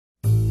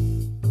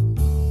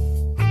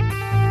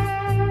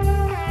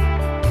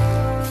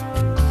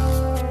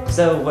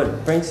So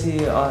what brings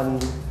you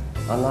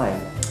online?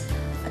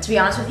 To be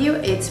honest with you,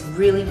 it's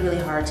really, really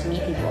hard to meet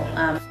people.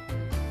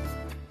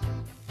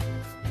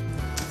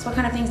 So what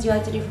kind of things do you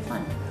like to do for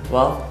fun?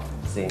 Well,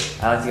 let's see.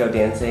 I like to go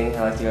dancing.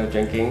 I like to go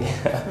drinking.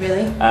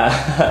 Really?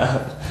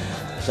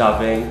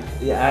 Shopping.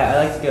 Yeah,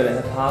 I like to go to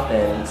hip hop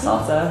and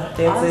salsa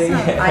dancing.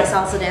 Awesome. I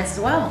salsa dance as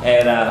well.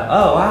 And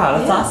oh wow,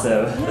 that's Yeah.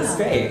 awesome. Yeah. That's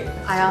great.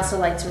 I also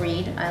like to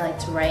read. I like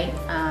to write.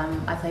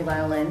 I play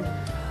violin.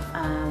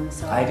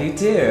 So I do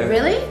too.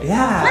 Really?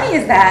 Yeah. How funny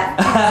is that?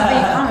 Something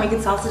in common. We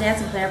could salsa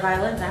dance and play our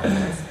violins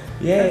afterwards.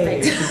 Yay!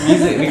 Perfect.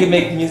 Music. We can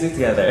make music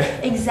together.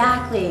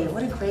 Exactly.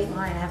 What a great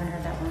line. I haven't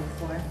heard that one.